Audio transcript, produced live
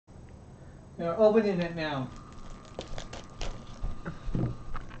They're opening it now.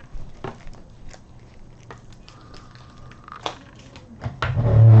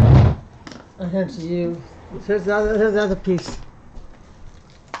 I hand to you. Here's the other piece.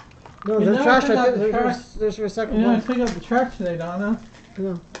 No, You there's never trash pick up right the there. trash. There's recyclable. You know, pick up the trash today, Donna.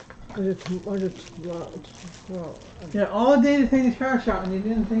 No. Yeah, all day to take the trash out and you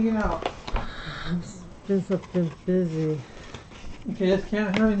didn't take it out. I've been busy. Okay, just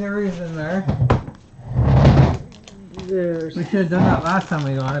can't have any reason there. There's. We should have done that last time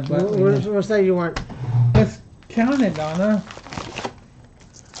we got it, but What's that you want? let's count it, Donna.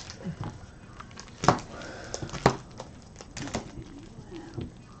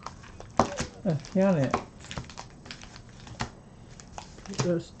 Let's count it.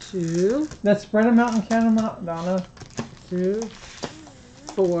 There's 2. Let's spread them out and count them out, Donna. 2,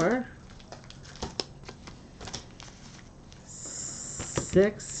 4,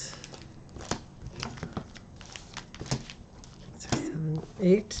 6, 7,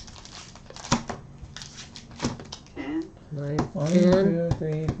 8, 9, 1, 10, 2,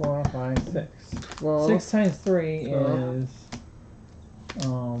 3, 4, 5, 6. 12, 6 times 3 12, is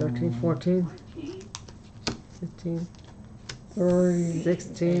 13, 14, 15, 30,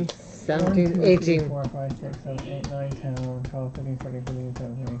 16, 1, 17, 2, 18. 3, 4, 5, 6, 7, 8, 9, 10, 11, 12, 13, 14, 15, 16,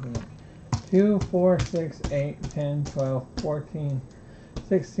 17, 18, 2, 4, 6, 8, 10, 12, 14,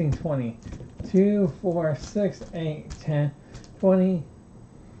 16, 20. 2, 4, 6, 8, 10, 20,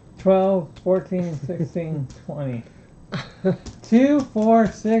 12, 14, 16, 20. 2, 4,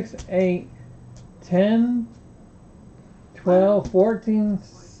 6, 8, 10, 12, 14,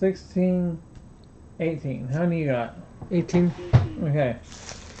 16, 18. How many you got? 18. Okay.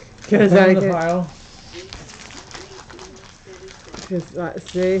 Because Put I in the can. pile.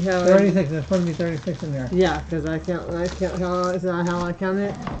 See how 36. There's supposed to be 36 in there. Yeah, because I can't. How is that how I count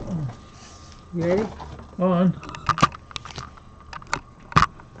it? You ready? Hold on.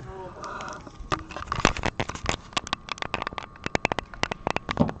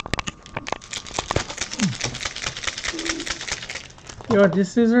 You know what?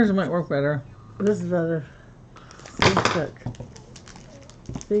 These scissors might work better. This is better. See, look.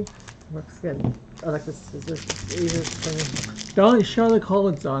 See, works good. I like this. It's just easier for me. Don't show the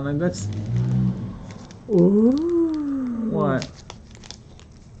codes on it. That's Ooh. what.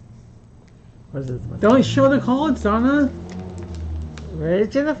 What is this one? Don't show the codes, Donna. Ready,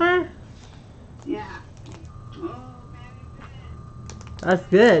 Jennifer? Yeah. That's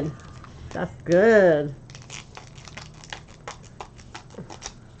good. That's good.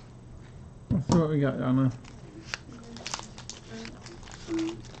 Let's see what we got, Donna.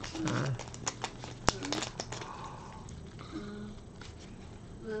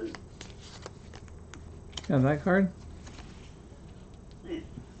 Got that card?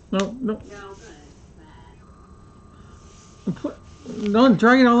 No, no. Don't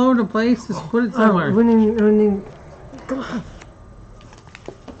drag it all over the place. Just put it somewhere. Winning glove.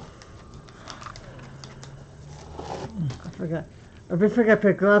 I forgot. We forgot to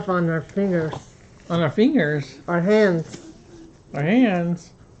put glove on our fingers. On our fingers? Our hands. Our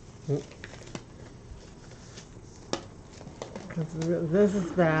hands? Because this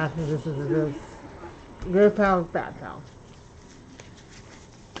is bad. And this is good. Good pal, bad pal.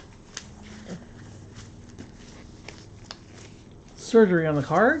 Surgery on the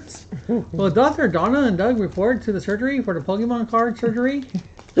cards? Will Dr. Donna and Doug report to the surgery for the Pokemon card surgery?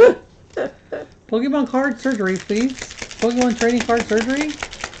 Pokemon card surgery, please. Pokemon trading card surgery?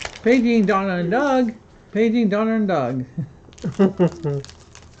 Paging Donna and Doug. Paging Donna and Doug.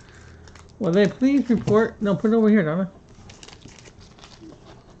 Will they please report? No, put it over here, Donna.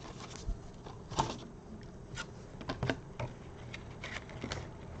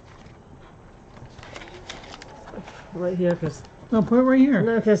 Right here, because. No, put it right here.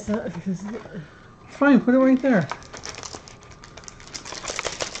 No, because. Fine, put it right there.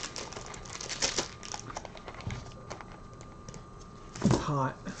 It's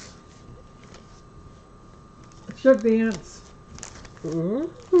hot. Shook dance.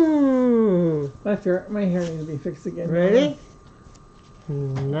 Ooh. My hair needs to be fixed again. Ready?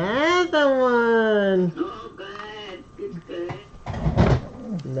 Another one. Oh, good. Good, good.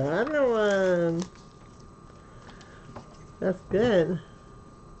 Another one. That's good.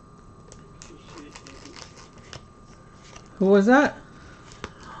 Who was that?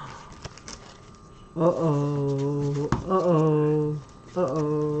 Uh-oh. Uh-oh.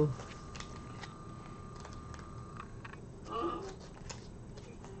 Uh-oh.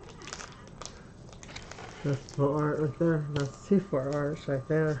 That's for art right there. That's two for arts right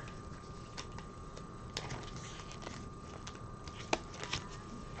there.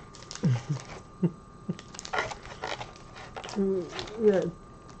 Yeah.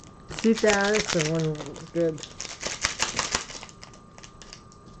 Two status and one good.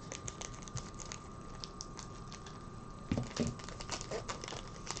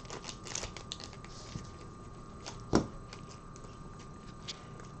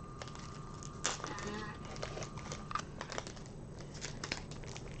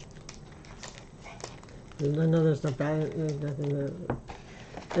 I know there's no bad, there's nothing that.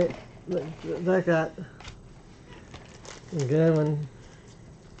 That got a good one.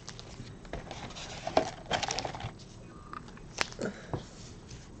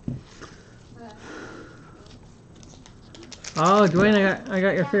 Oh, Dwayne, I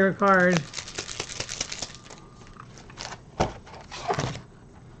got your favorite card. Can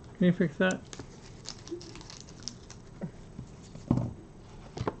you fix that?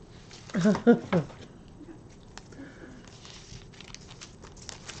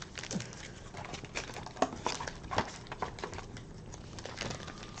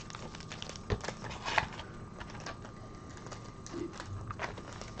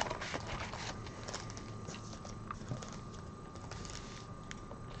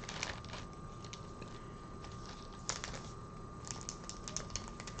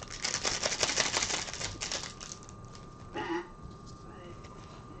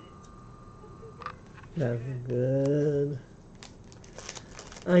 That's good.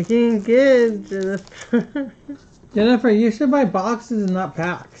 I can get Jennifer. Jennifer, you should buy boxes and not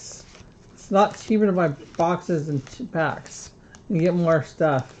packs. It's not cheaper to buy boxes than packs. You get more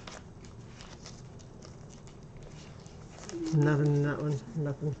stuff. Nothing in that one.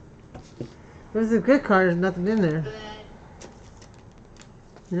 Nothing. There's a good card. There's nothing in there.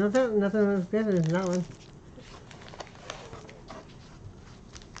 You know that nothing was good in that one.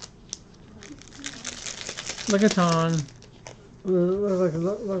 Look at Ton. Look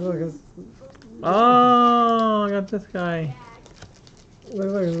like it's. Oh, I got this guy.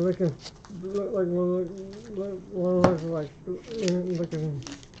 Look like looking. Look like looking.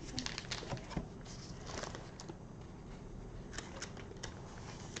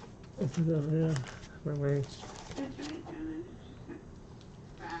 Yeah. Wait.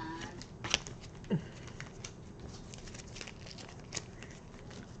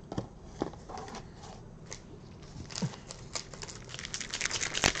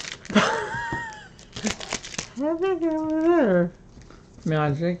 How'd that get over there?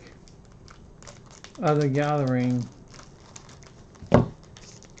 Magic of the Gathering.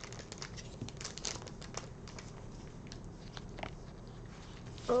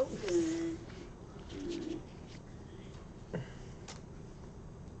 Oh.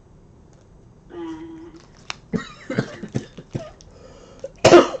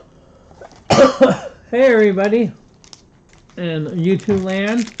 Hey everybody in YouTube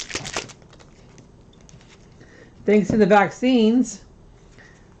land. Thanks to the vaccines,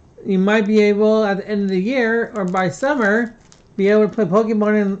 you might be able at the end of the year or by summer be able to play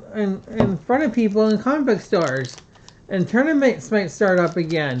Pokemon in front of people in comic book stores. And tournaments might start up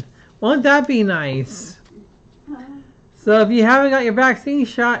again. Won't that be nice? So if you haven't got your vaccine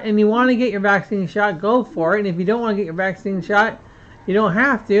shot and you want to get your vaccine shot, go for it. And if you don't want to get your vaccine shot, you don't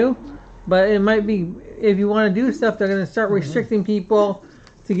have to. But it might be, if you want to do stuff, they're going to start restricting people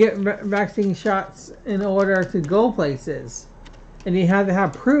to get vaccine shots in order to go places. And you have to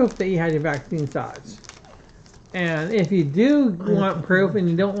have proof that you had your vaccine shots. And if you do want proof and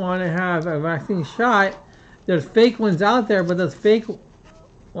you don't want to have a vaccine shot, there's fake ones out there, but those fake...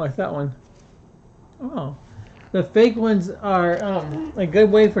 What's that one? Oh. The fake ones are a good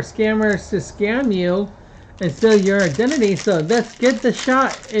way for scammers to scam you and steal your identity. So let's get the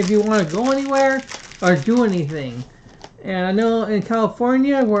shot if you want to go anywhere or do anything. And I know in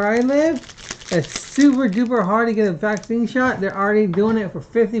California, where I live, it's super duper hard to get a vaccine shot. They're already doing it for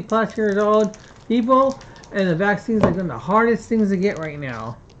 50 plus years old people. And the vaccines are one of the hardest things to get right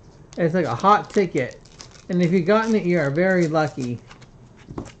now. It's like a hot ticket. And if you've gotten it, you are very lucky.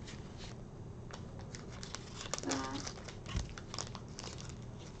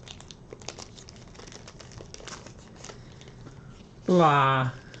 Blah.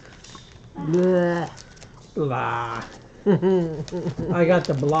 Bleh. Blah. I got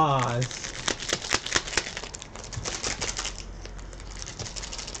the blahs.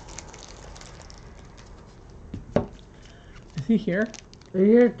 Is he here? Are you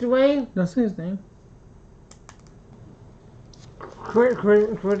here, Dwayne? Don't say his name.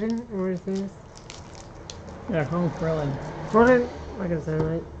 Quentin? What is this? Yeah, call him Krillin. Quentin? I can say it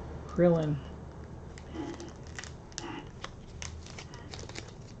right. Krillin.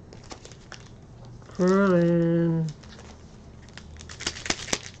 Quentin.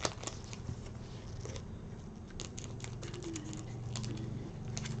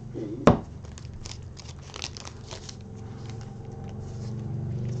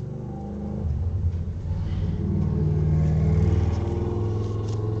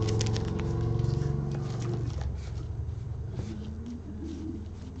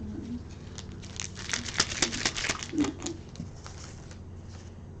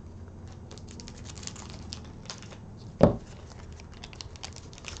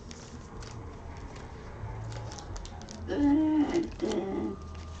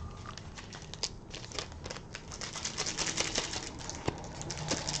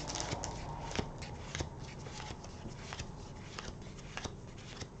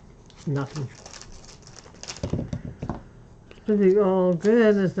 Nothing. Should be all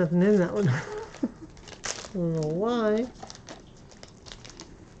good. There's nothing in that one. I don't know why.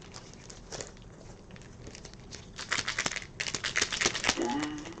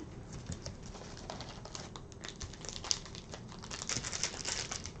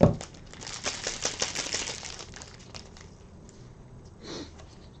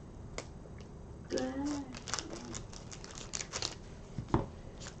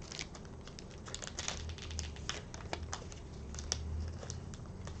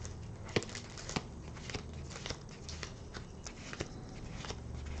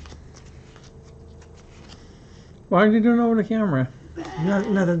 Why are you doing it over the camera?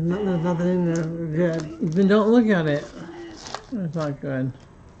 Nothing in there. Good. Then don't look at it. That's not good.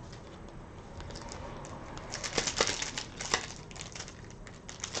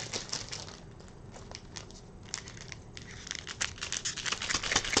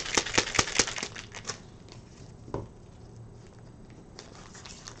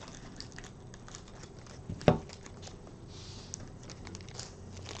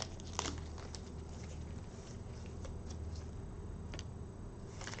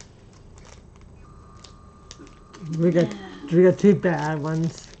 We got two bad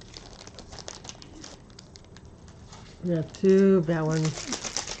ones. We got two bad ones.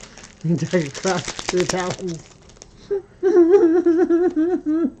 You drag across two bad ones.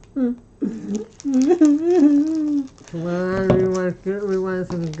 Come on, we want good. We want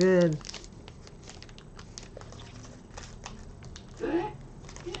some good.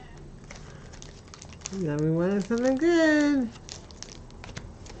 Yeah, we wanted something good.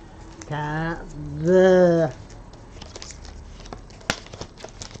 Tap the.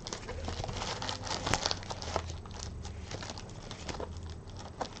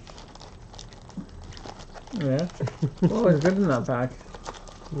 Yeah. What was good in that pack?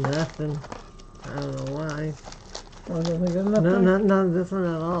 Nothing. I don't know why. Was nothing good in that No, pack? none. This one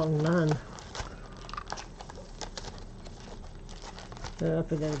at all. None. They're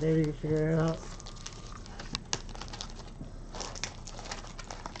up again, baby. You can figure it out.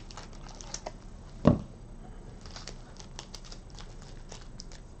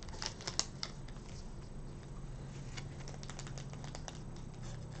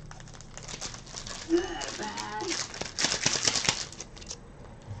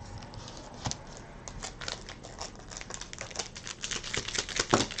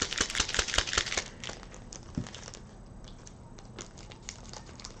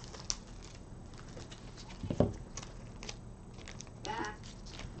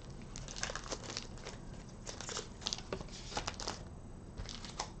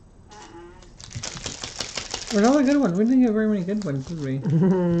 Where's all the good ones? We didn't get very many good ones, did we?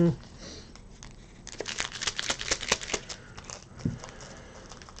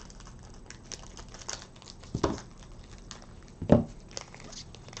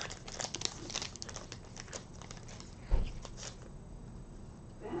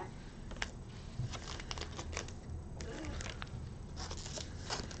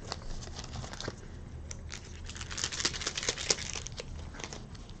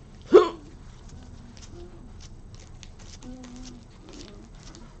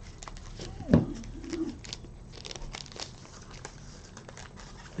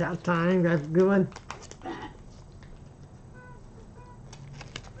 That time, that's a good one.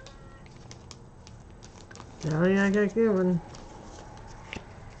 Oh yeah, I got a good one.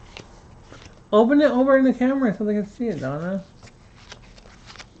 Open it over in the camera so they can see it, Donna.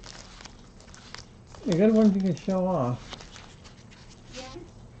 The good ones you can show off.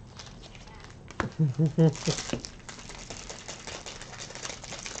 Do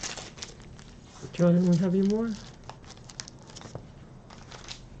you want to have any more?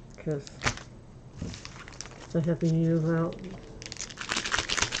 Because I have to use out.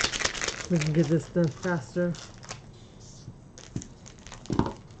 We can get this done faster.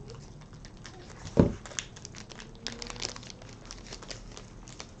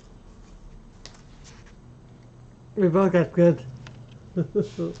 We both got good. We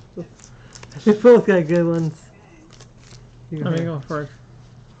both got good ones. Let me go first.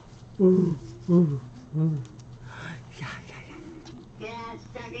 Ooh, ooh, ooh. Yes,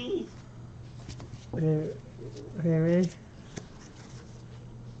 Daddy. Okay, ready?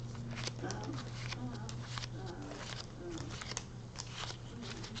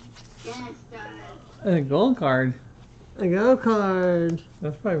 Yes, Daddy. A gold card. A go card.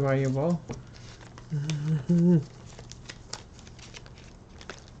 That's probably valuable.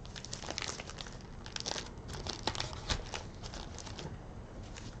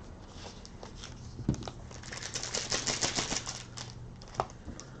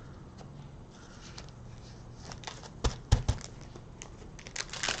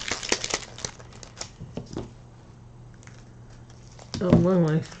 Oh,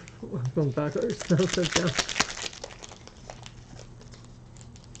 my. I'm going backwards. No, sit down.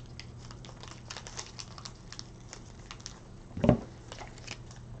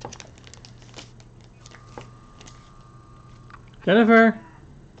 Jennifer.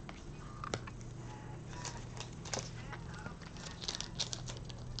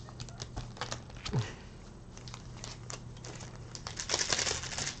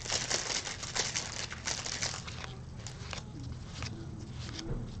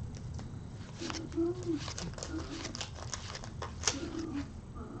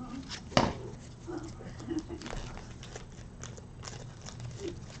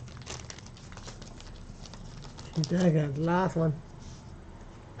 There you go. Last one.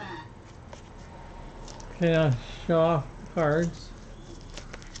 Okay, now show off cards.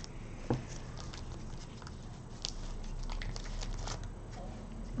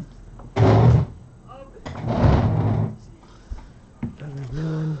 Another good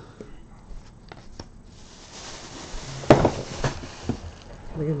one.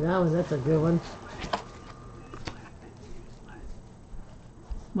 Look at that one. That's a good one.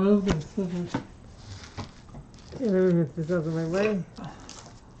 Move the scissors. Yeah, let me get this out of my way.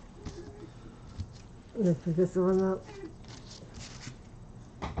 Let's pick this one up.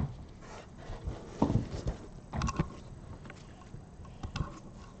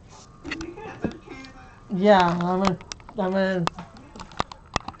 Yeah, I'm gonna.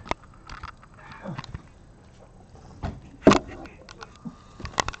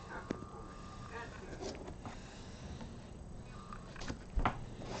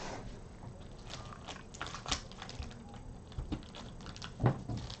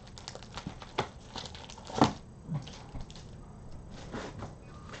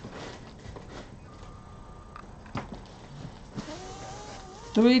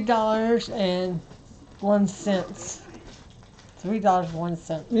 $3.01.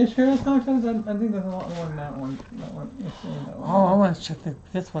 $3.01. You sure that's how much that is? I think there's a lot more than that one. That one. You're sure that one. Oh, I want to check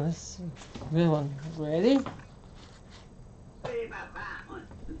this one. This is a good one. Ready?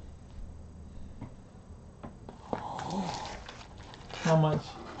 How much?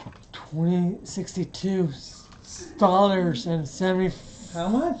 $62.70. How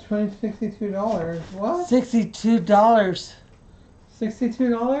much? $62. What? $62.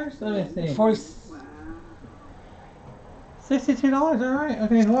 $62? Let me see. 40. $62. All right.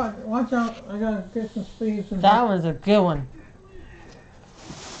 Okay. Watch out. I gotta get some sleeves. And That was a good one.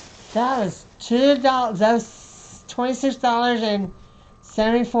 That was $2. That was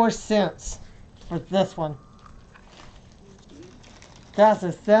 $26.74 for this one. That's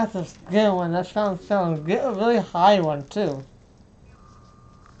a good one. That sounds good. A really high one too.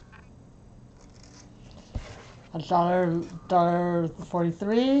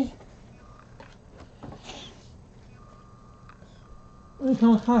 $1.43. It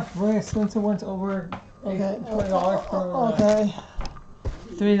costs very expensive ones over $20 for. Okay.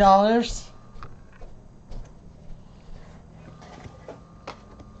 $3.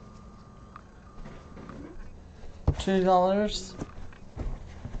 $2.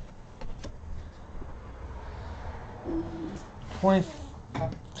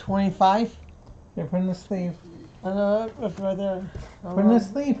 25. Yeah, put in the sleeve. I know it's right there. Put in the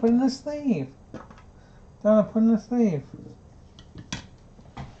sleeve. Put in the sleeve. Donna, put in the sleeve.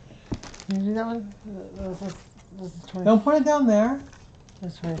 Can you do that one? This is 20. Don't put it down there.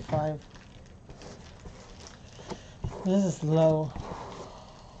 This is 25. This is low.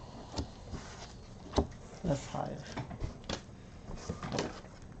 That's higher.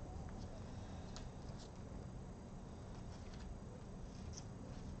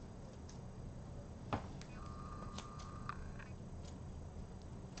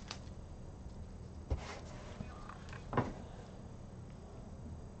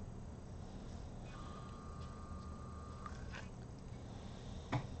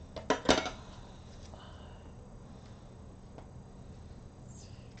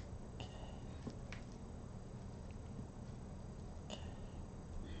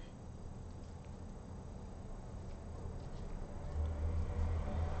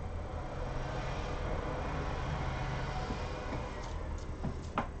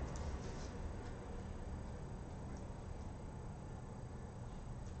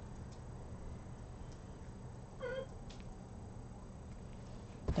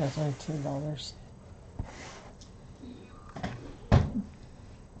 That's only $2.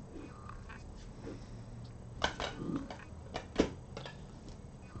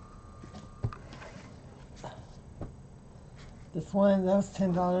 This one, that was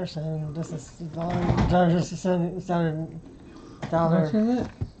 $10, and this is $1.70. How much is it?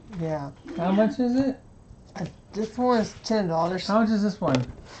 Yeah. How much is it? This one is $10. How much is this one?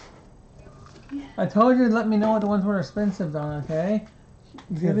 I told you to let me know what the ones were expensive, Donna, okay?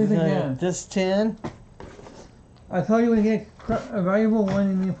 Give it again. This 10. I told you when you get a valuable one,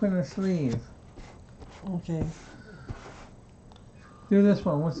 you need to put in a sleeve. Okay. Do this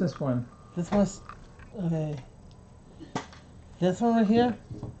one. What's this one? This one's okay. This one right here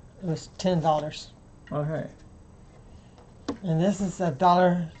was $10. Okay. And this is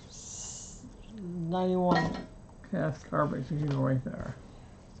 $1.91. Okay, that's garbage. You can go right there.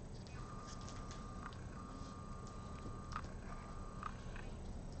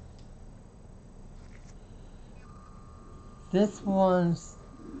 This one's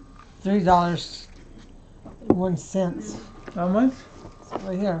 $3.01. How much? It's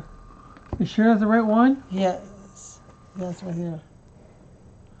right here. You sure that's the right one? Yes. Yes, right here.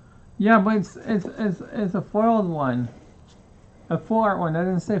 Yeah, but it's a foiled one. A full art one. That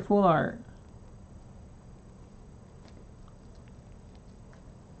didn't say full art.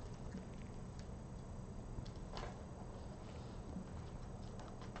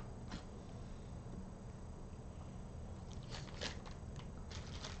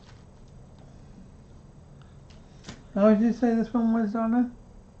 How did you say this one was, Donna?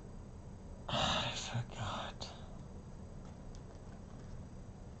 I forgot.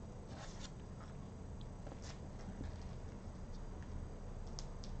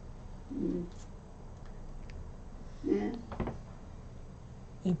 Yeah.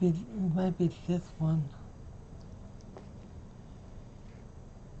 It might be this one.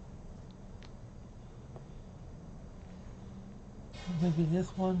 Maybe this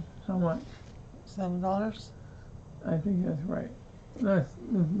one. How much? $7. I think that's right. That's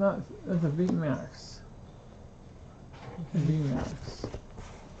not. That's a V Max. A V Max.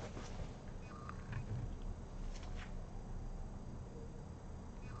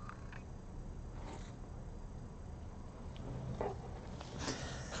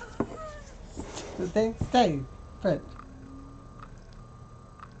 The thing stay put.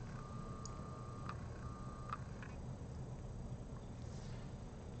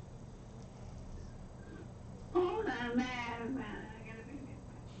 Hold on, man. I gotta be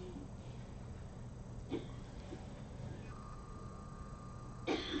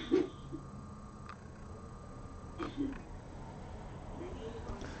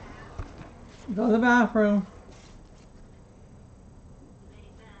Go to the bathroom.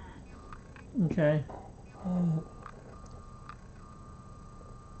 Okay.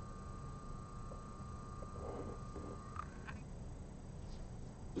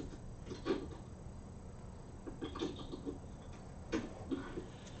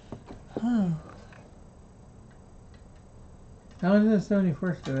 How did the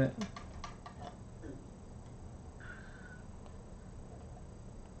 71st do it?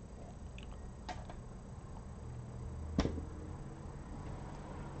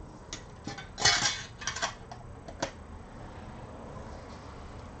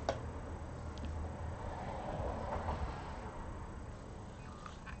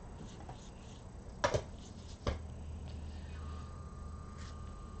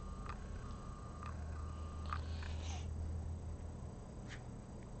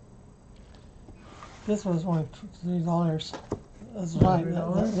 This one's only $3. That's right.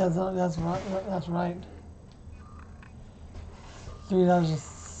 $3? That's right. That's right.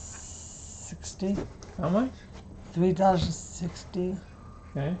 $3.60. How much? $3.60.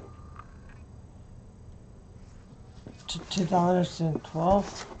 Okay.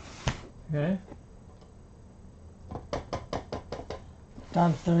 $2.12. Okay.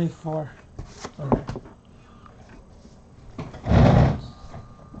 Down 34. Okay.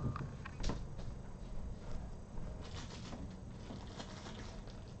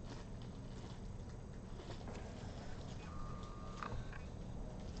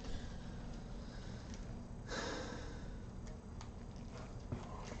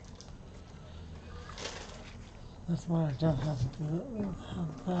 That's why I don't have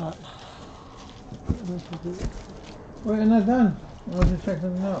that. We're not done. I want to check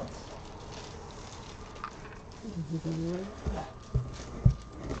something out.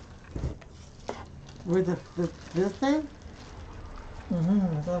 With this thing?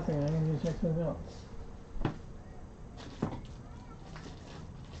 Mm-hmm. That's nothing. I need to check something out.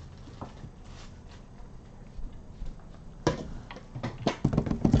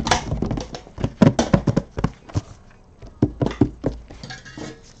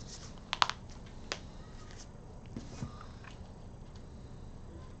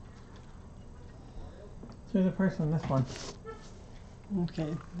 So the person on this one.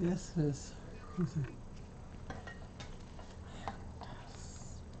 Okay, this is.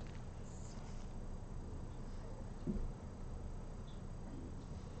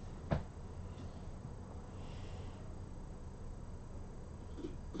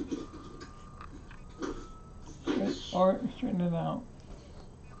 or straighten it out.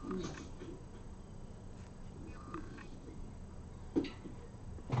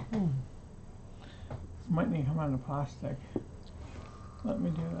 Might need to come out of plastic. Let me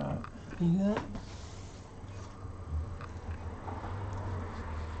do that. You do that?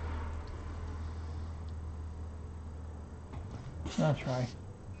 I'll try.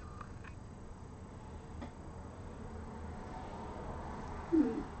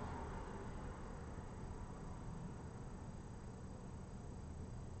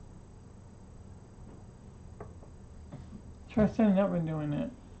 Try standing up and doing it.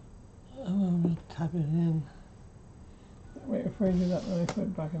 I'm gonna type it in. Wait, before you do that, let me put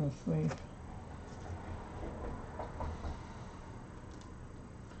it back in the sleeve.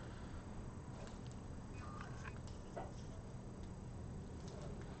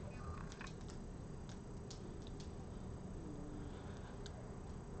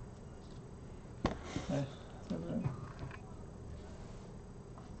 Okay, so good.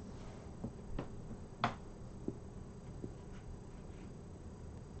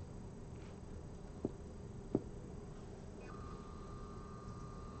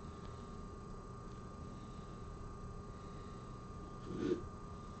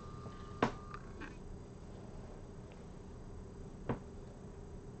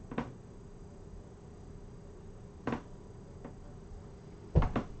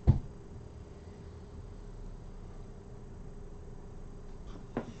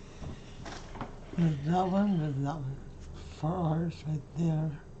 There's that one, there's that one. 4 R's right there.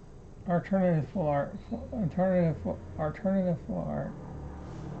 Alternative full art. Alternative full art.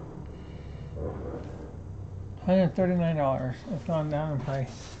 $139. It's gone down in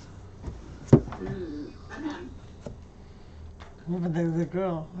price. Remember the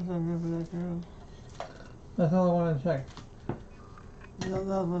girl. I don't remember that girl. That's all I wanted to check.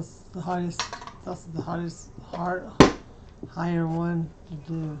 That was the hardest. That's the hardest, higher one to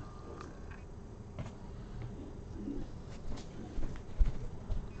do.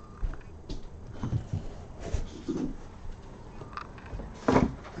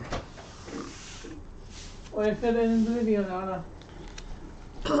 What did it say at the end of the video, Donna?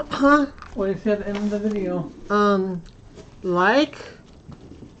 Huh? What did it say at the end of the video? Like,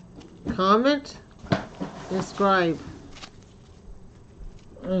 comment, subscribe.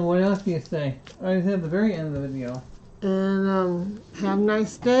 And what else do you say? I said at the very end of the video. And have a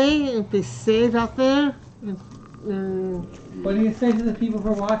nice day and be safe out there. And What do you say to the people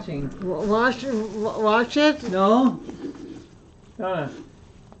for watching? watch it. No? Donna.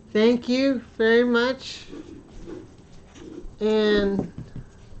 Thank you very much. And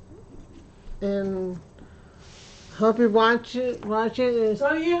hope you watch it.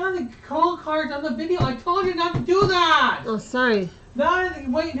 Donna, you have the call cards on the video. I told you not to do that! Oh, sorry. No,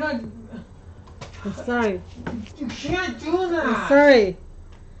 wait, no. I'm sorry. You can't do that! I'm sorry.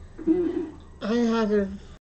 I had to